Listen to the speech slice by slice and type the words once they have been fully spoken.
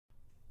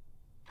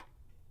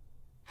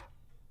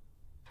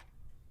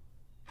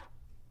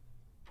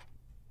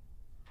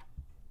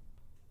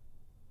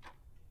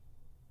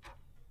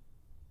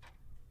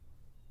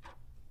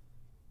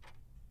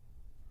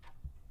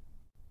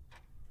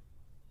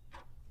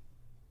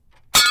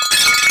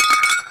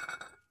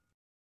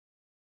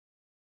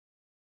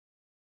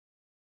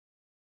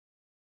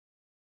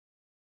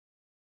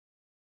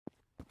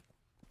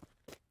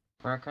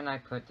Where can I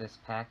put this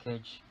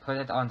package? Put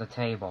it on the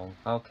table.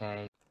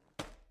 Okay.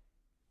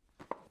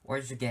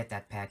 Where'd you get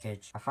that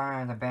package? I found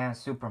it in the abandoned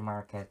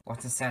supermarket.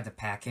 What's inside the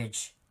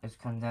package? It's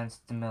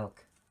condensed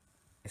milk.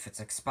 If it's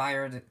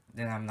expired,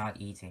 then I'm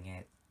not eating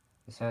it.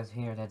 It says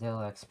here that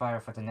it'll expire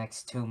for the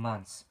next 2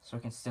 months, so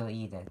we can still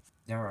eat it.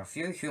 There are a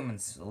few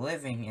humans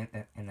living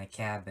in a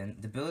cabin.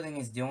 The building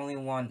is the only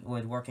one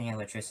with working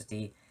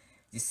electricity.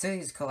 The city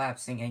is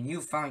collapsing, and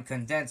you found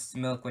condensed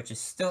milk which is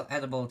still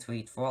edible to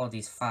eat for all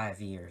these 5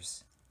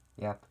 years.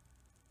 Yep.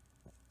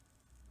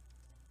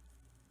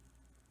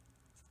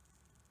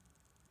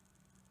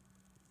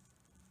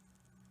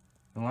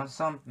 You want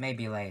some?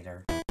 Maybe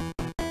later.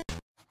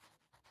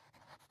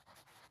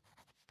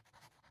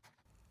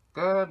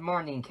 Good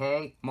morning,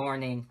 Kate.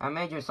 Morning. I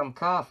made you some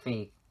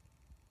coffee.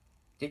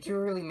 Did you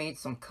really make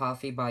some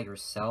coffee by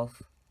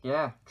yourself?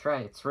 Yeah, try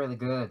it. It's really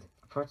good.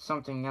 I put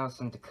something else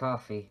in the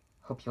coffee.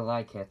 Hope you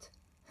like it.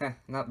 Heh,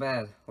 not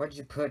bad. What did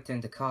you put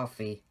in the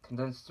coffee?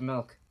 Condensed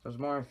milk. There's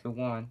more if you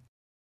want.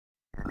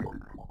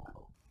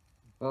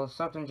 Well,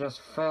 something just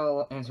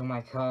fell into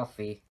my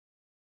coffee.